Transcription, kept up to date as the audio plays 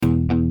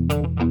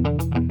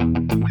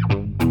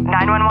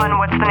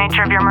What's the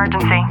nature of your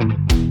emergency?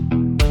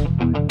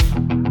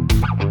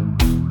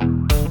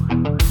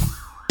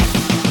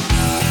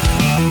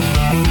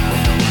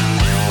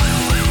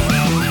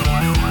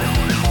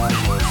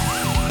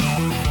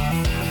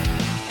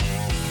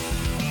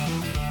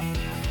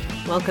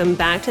 Welcome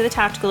back to the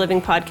Tactical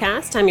Living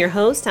Podcast. I'm your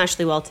host,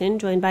 Ashley Walton,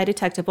 joined by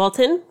Detective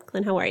Walton.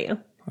 Clint, how are you?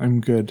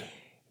 I'm good.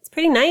 It's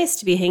pretty nice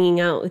to be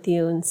hanging out with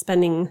you and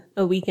spending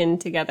a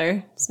weekend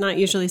together. It's not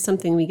usually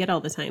something we get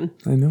all the time.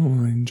 I know,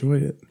 I enjoy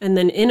it. And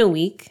then in a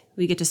week,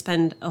 we get to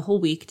spend a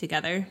whole week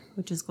together,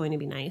 which is going to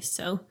be nice.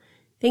 So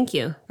thank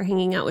you for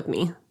hanging out with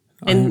me.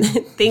 And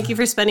thank you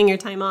for spending your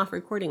time off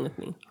recording with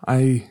me.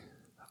 I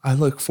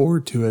look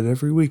forward to it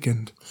every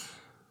weekend.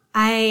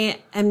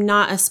 I am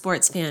not a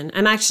sports fan.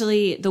 I'm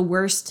actually the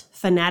worst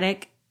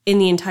fanatic in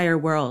the entire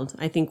world.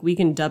 I think we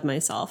can dub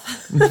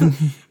myself.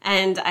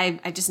 And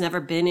I've just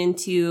never been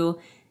into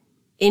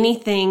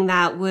anything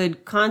that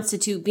would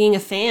constitute being a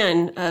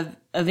fan of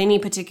any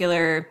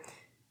particular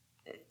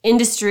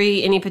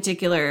industry, any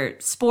particular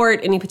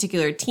sport, any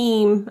particular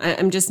team.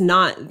 I'm just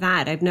not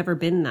that. I've never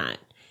been that.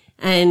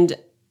 And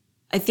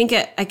I think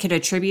I could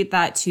attribute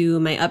that to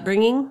my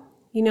upbringing.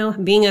 You know,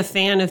 being a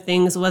fan of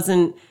things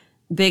wasn't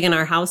big in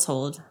our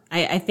household.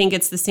 I think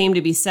it's the same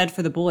to be said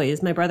for the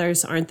boys. My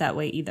brothers aren't that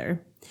way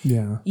either.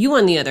 Yeah. You,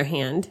 on the other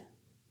hand,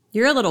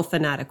 you're a little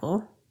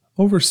fanatical.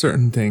 Over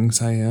certain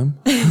things, I am.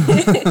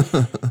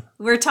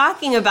 We're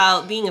talking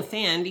about being a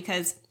fan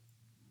because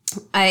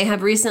I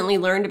have recently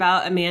learned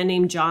about a man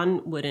named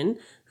John Wooden,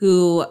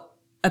 who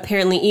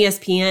apparently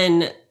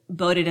ESPN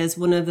voted as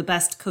one of the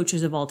best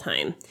coaches of all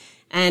time.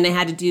 And I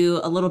had to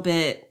do a little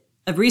bit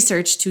of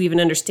research to even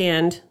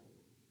understand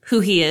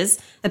who he is.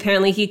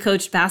 Apparently he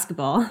coached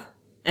basketball,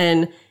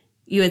 and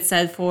you had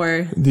said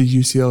for the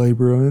UCLA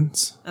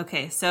Bruins.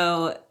 Okay,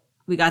 so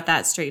we got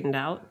that straightened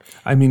out.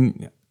 I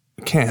mean,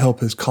 can't help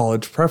his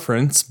college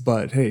preference,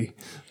 but hey.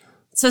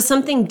 So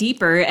something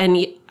deeper,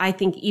 and I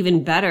think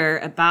even better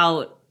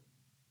about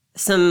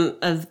some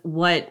of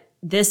what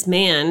this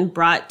man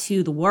brought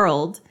to the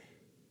world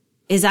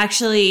is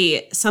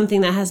actually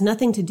something that has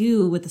nothing to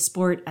do with the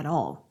sport at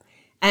all.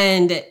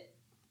 And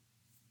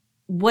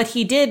what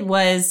he did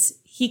was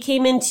he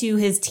came into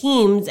his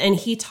teams and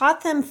he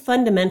taught them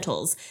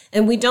fundamentals.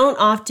 And we don't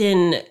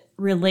often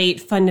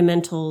relate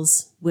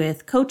fundamentals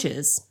with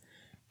coaches.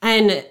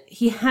 And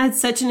he had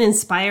such an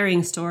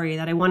inspiring story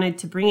that I wanted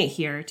to bring it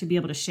here to be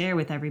able to share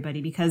with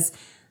everybody, because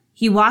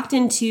he walked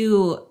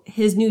into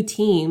his new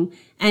team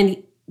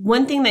and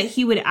one thing that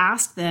he would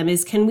ask them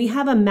is, can we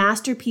have a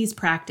masterpiece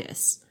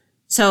practice?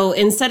 So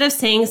instead of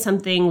saying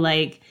something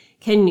like,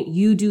 can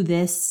you do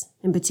this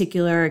in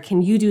particular?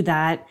 Can you do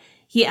that?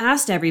 He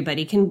asked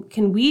everybody,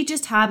 can we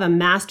just have a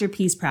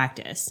masterpiece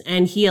practice?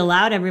 And he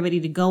allowed everybody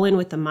to go in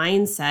with the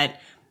mindset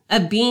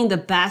of being the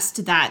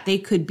best that they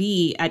could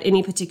be at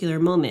any particular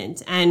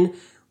moment. And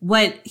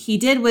what he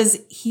did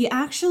was he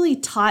actually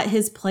taught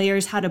his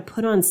players how to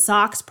put on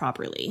socks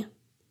properly.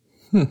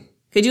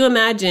 Could you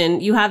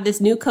imagine you have this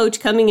new coach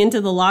coming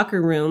into the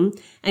locker room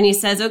and he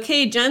says,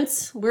 okay,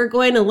 gents, we're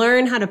going to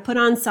learn how to put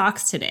on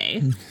socks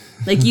today.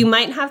 Like, you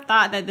might have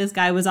thought that this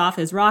guy was off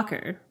his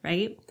rocker,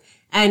 right?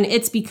 And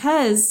it's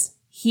because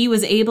he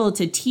was able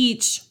to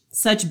teach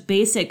such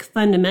basic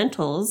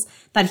fundamentals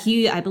that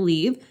he, I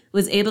believe,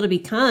 was able to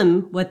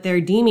become what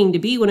they're deeming to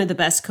be one of the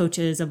best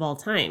coaches of all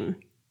time.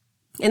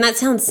 And that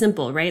sounds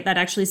simple, right? That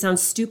actually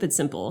sounds stupid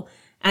simple.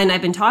 And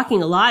I've been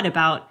talking a lot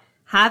about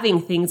having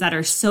things that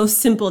are so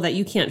simple that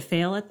you can't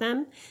fail at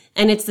them.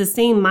 And it's the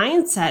same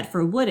mindset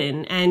for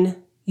Wooden.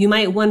 And you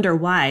might wonder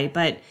why,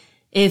 but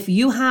if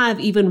you have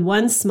even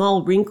one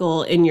small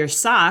wrinkle in your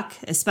sock,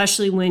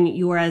 especially when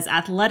you are as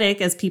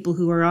athletic as people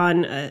who are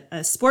on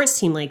a sports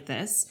team like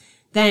this,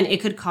 then it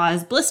could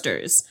cause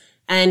blisters.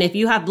 And if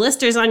you have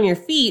blisters on your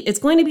feet, it's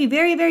going to be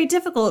very, very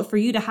difficult for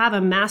you to have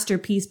a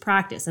masterpiece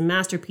practice, a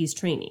masterpiece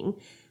training.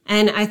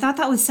 And I thought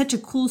that was such a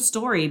cool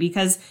story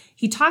because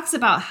he talks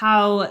about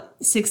how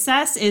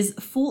success is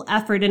full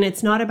effort and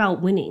it's not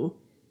about winning.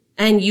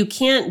 And you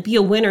can't be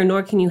a winner,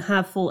 nor can you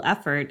have full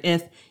effort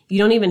if you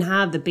don't even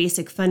have the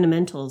basic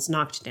fundamentals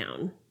knocked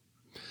down.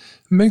 It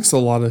makes a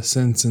lot of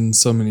sense in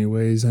so many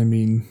ways. I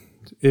mean,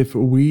 if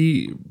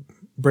we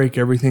break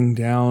everything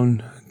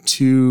down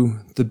to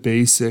the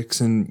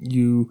basics and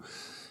you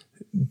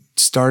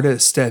start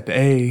at step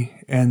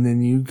A and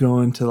then you go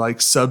into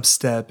like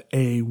sub-step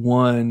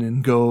A1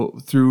 and go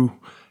through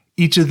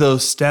each of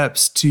those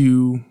steps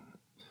to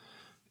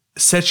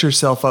set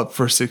yourself up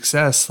for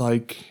success,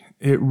 like,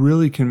 it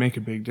really can make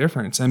a big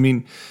difference. I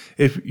mean,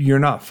 if you're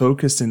not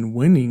focused in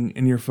winning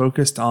and you're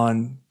focused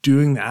on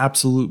doing the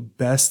absolute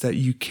best that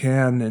you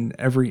can in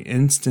every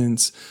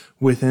instance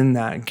within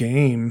that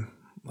game,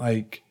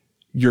 like,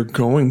 you're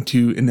going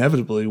to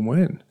inevitably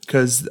win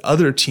because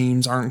other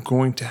teams aren't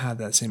going to have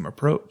that same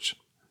approach.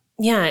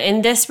 Yeah,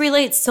 and this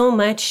relates so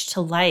much to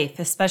life,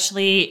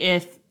 especially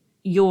if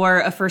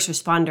you're a first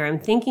responder. I'm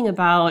thinking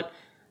about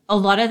a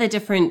lot of the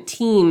different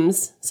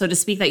teams, so to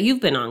speak, that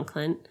you've been on,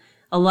 Clint.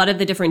 A lot of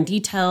the different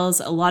details,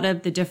 a lot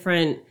of the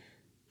different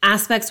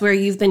aspects where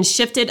you've been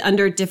shifted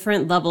under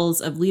different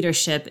levels of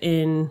leadership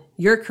in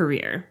your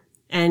career.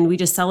 And we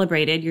just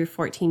celebrated your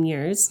 14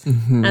 years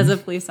as a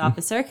police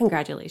officer.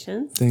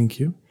 Congratulations. Thank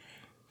you.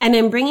 And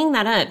I'm bringing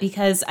that up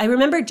because I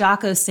remember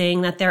Jocko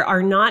saying that there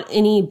are not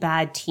any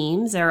bad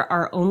teams. There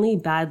are only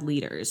bad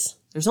leaders.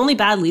 There's only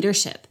bad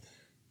leadership.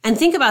 And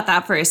think about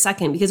that for a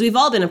second, because we've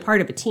all been a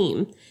part of a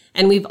team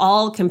and we've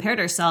all compared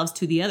ourselves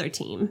to the other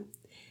team.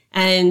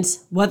 And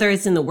whether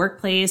it's in the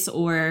workplace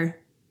or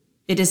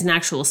it is an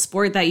actual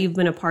sport that you've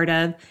been a part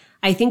of,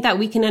 I think that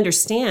we can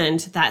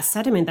understand that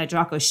sentiment that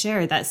Jocko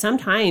shared, that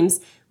sometimes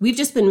we've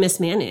just been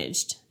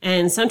mismanaged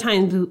and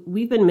sometimes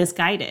we've been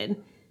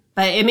misguided.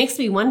 But it makes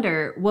me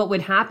wonder what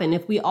would happen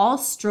if we all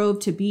strove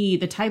to be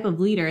the type of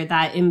leader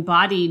that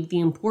embodied the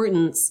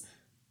importance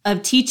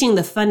of teaching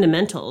the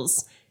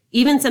fundamentals.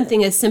 Even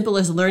something as simple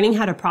as learning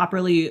how to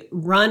properly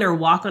run or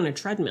walk on a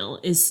treadmill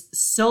is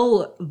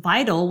so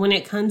vital when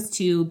it comes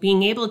to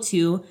being able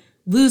to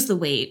lose the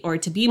weight or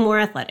to be more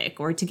athletic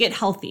or to get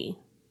healthy.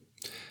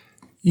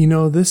 You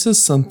know, this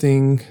is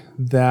something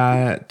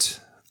that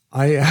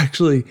I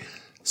actually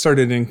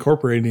started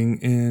incorporating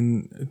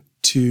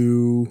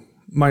into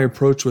my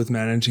approach with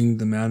managing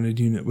the mounted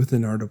unit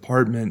within our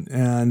department.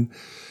 And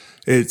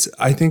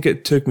I think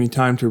it took me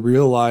time to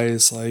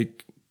realize,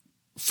 like,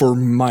 for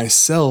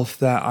myself,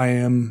 that I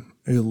am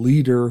a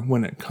leader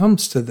when it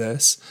comes to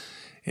this.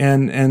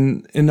 And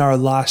in our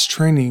last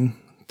training,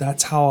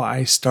 that's how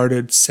I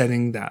started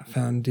setting that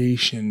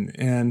foundation.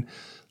 And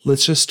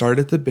let's just start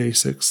at the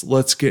basics.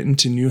 Let's get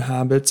into new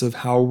habits of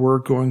how we're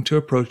going to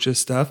approach this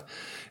stuff.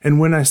 And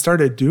when I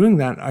started doing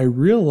that, I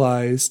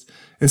realized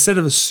instead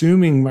of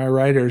assuming my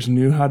riders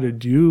knew how to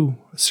do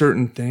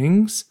certain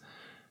things,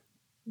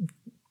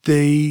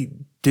 they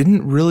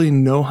didn't really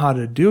know how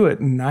to do it.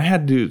 And I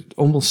had to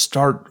almost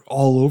start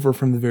all over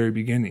from the very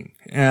beginning.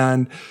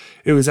 And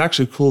it was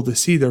actually cool to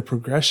see their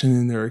progression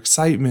and their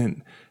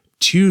excitement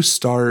to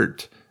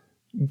start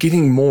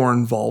getting more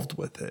involved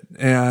with it.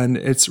 And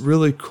it's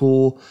really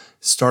cool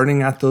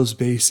starting at those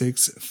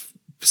basics,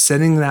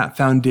 setting that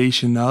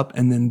foundation up,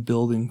 and then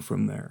building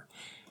from there.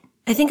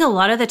 I think a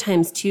lot of the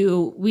times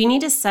too, we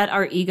need to set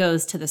our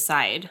egos to the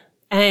side.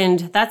 And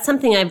that's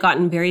something I've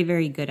gotten very,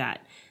 very good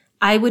at.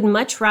 I would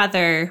much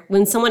rather,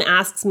 when someone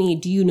asks me,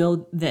 do you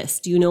know this?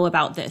 Do you know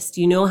about this? Do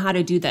you know how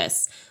to do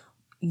this?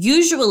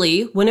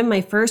 Usually, one of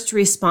my first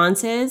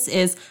responses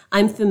is,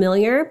 I'm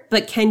familiar,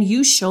 but can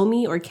you show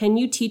me or can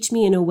you teach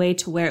me in a way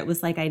to where it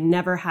was like I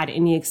never had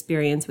any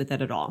experience with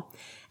it at all?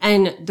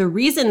 And the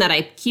reason that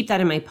I keep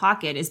that in my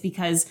pocket is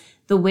because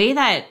the way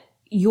that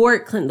you're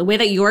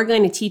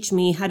going to teach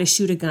me how to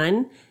shoot a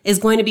gun is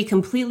going to be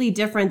completely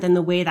different than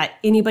the way that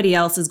anybody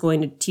else is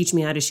going to teach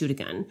me how to shoot a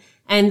gun.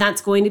 And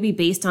that's going to be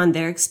based on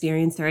their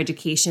experience, their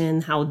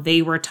education, how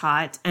they were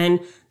taught. And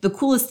the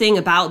coolest thing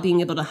about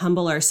being able to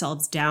humble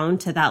ourselves down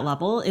to that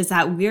level is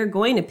that we're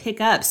going to pick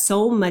up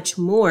so much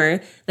more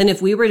than if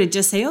we were to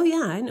just say, oh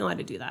yeah, I know how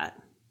to do that.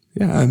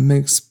 Yeah, it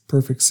makes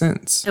perfect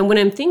sense. And when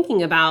I'm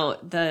thinking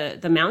about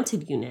the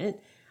mounted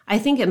unit, I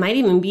think it might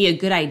even be a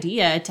good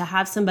idea to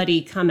have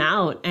somebody come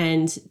out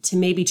and to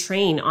maybe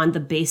train on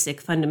the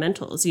basic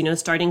fundamentals,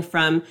 starting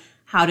from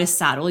how to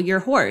saddle your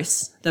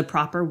horse, the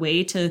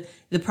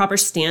proper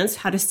stance,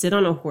 how to sit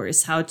on a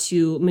horse, how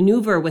to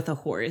maneuver with a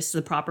horse,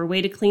 the proper way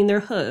to clean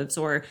their hooves,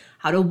 or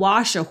how to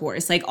wash a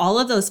horse, like all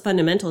of those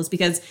fundamentals,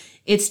 because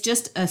it's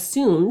just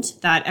assumed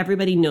that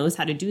everybody knows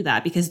how to do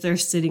that because they're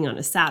sitting on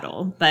a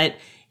saddle, but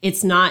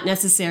it's not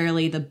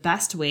necessarily the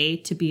best way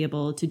to be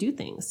able to do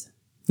things.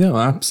 No,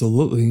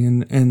 absolutely.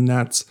 And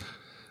that's,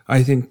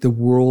 I think, the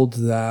world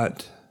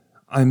that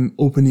I'm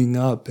opening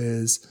up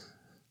is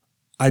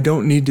I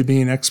don't need to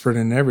be an expert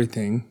in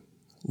everything.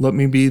 Let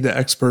me be the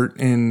expert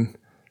in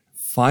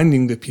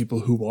finding the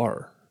people who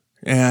are.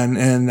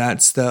 And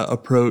that's the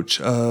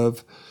approach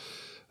of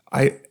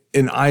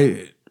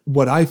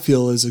what I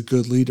feel is a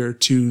good leader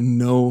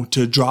to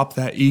drop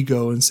that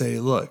ego and say,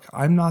 look,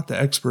 I'm not the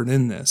expert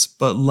in this,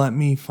 but let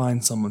me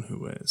find someone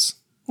who is.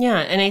 Yeah.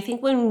 And I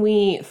think when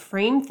we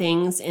frame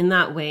things in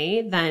that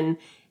way, then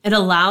it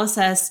allows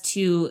us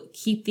to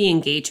keep the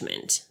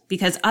engagement,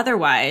 because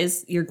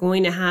otherwise you're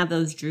going to have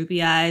those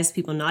droopy eyes,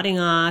 people nodding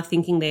off,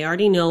 thinking they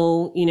already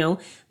know,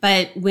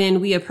 but when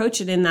we approach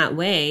it in that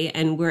way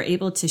and we're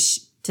able to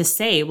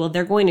say, well,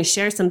 they're going to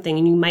share something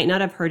and you might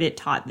not have heard it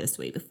taught this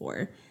way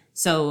before.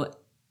 So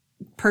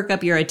perk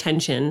up your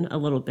attention a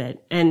little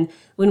bit. And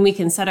when we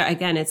consider,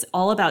 again, it's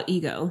all about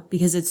ego,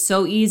 because it's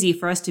so easy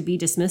for us to be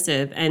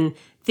dismissive and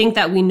think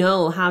that we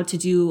know how to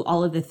do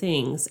all of the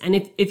things.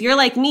 And if you're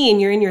like me and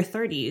you're in your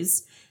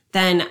 30s,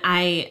 then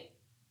I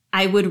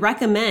would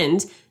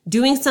recommend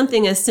doing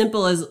something as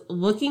simple as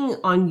looking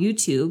on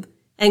YouTube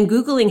and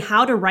Googling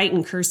how to write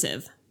in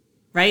cursive,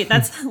 right?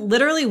 That's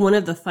literally one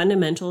of the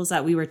fundamentals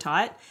that we were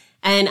taught.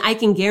 And I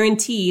can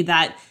guarantee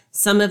that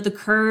some of the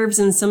curves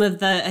and some of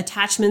the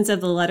attachments of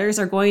the letters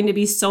are going to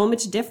be so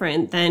much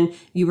different than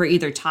you were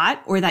either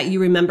taught or that you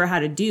remember how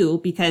to do,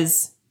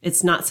 because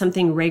it's not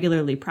something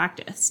regularly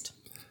practiced.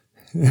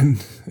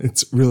 And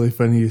it's really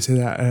funny you say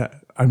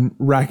that. I'm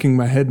racking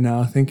my head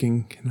now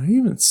thinking, can I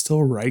even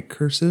still write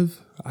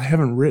cursive? I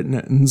haven't written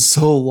it in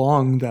so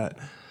long that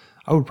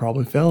I would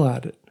probably fail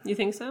at it. You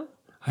think so?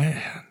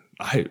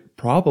 I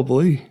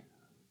probably.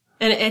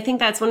 And I think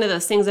that's one of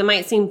those things that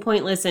might seem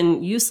pointless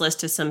and useless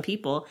to some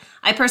people.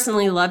 I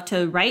personally love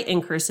to write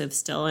in cursive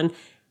still.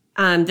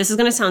 And this is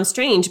going to sound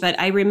strange, but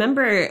I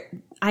remember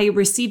I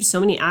received so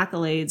many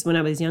accolades when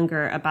I was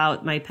younger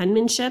about my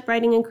penmanship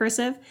writing in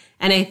cursive.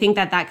 And I think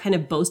that kind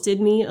of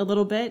boasted me a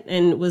little bit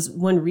and was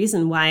one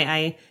reason why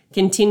I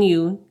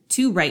continue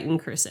to write in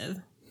cursive.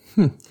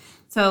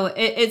 So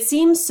it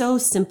seems so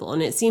simple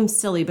and it seems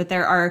silly, but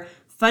there are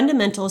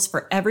fundamentals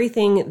for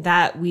everything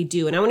that we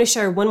do. And I want to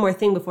share one more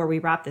thing before we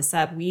wrap this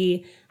up.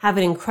 We have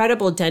an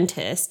incredible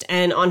dentist,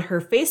 and on her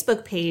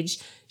Facebook page,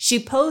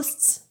 she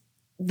posts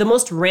the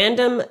most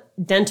random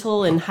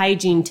dental and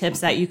hygiene tips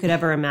that you could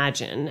ever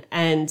imagine.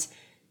 And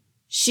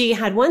she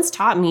had once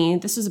taught me,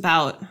 this was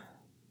about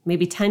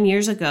maybe 10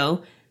 years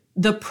ago,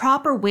 the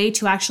proper way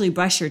to actually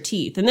brush your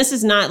teeth. And this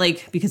is not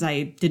like because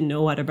I didn't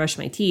know how to brush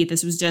my teeth.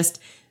 This was just,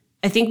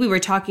 I think we were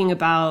talking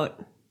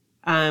about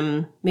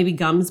maybe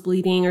gums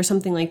bleeding or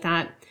something like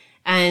that.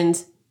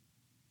 And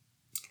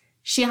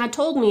she had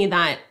told me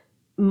that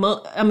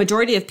a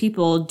majority of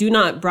people do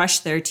not brush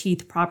their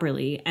teeth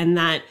properly, and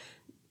that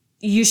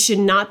you should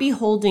not be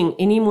holding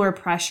any more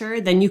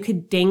pressure than you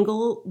could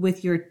dangle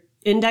with your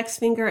index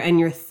finger and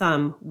your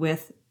thumb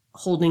with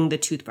holding the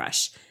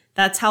toothbrush.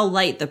 That's how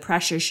light the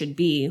pressure should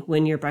be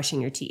when you're brushing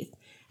your teeth.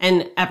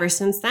 And ever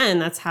since then,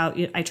 that's how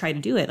I try to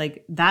do it,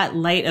 like that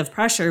light of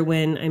pressure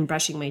when I'm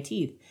brushing my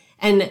teeth.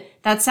 And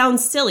that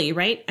sounds silly,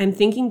 right? I'm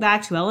thinking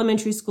back to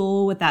elementary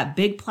school with that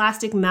big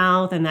plastic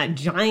mouth and that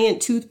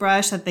giant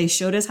toothbrush that they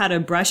showed us how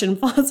to brush and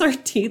floss our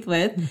teeth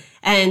with.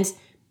 And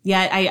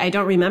yet I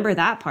don't remember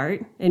that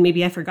part, and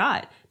maybe I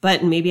forgot,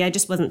 but maybe I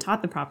just wasn't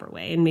taught the proper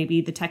way, and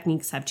maybe the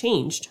techniques have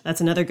changed.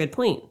 That's another good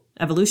point.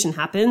 Evolution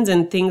happens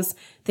and things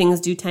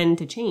do tend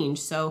to change.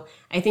 So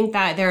I think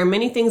that there are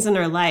many things in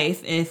our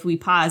life, if we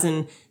pause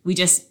and we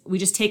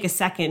just take a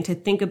second to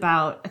think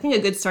about, I think a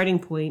good starting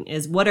point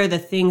is, what are the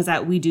things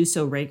that we do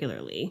so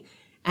regularly?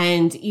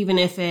 And even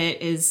if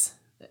it is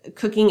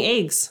cooking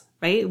eggs,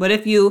 right? What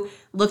if you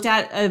looked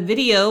at a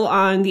video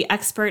on the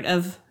expert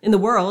in the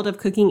world of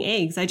cooking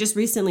eggs? I just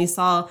recently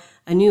saw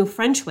a new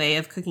French way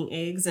of cooking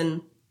eggs,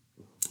 and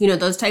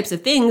those types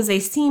of things, they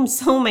seem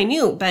so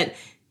minute, but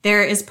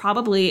there is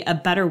probably a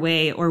better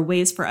way or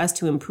ways for us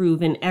to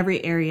improve in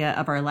every area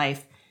of our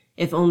life,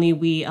 if only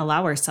we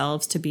allow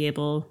ourselves to be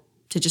able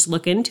to just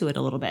look into it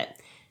a little bit.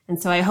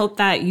 And so I hope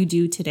that you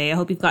do today. I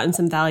hope you've gotten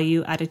some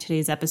value out of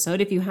today's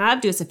episode. If you have,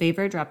 do us a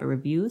favor, drop a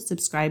review,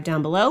 subscribe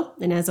down below.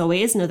 And as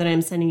always, know that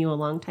I'm sending you a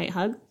long, tight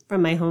hug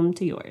from my home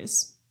to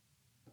yours.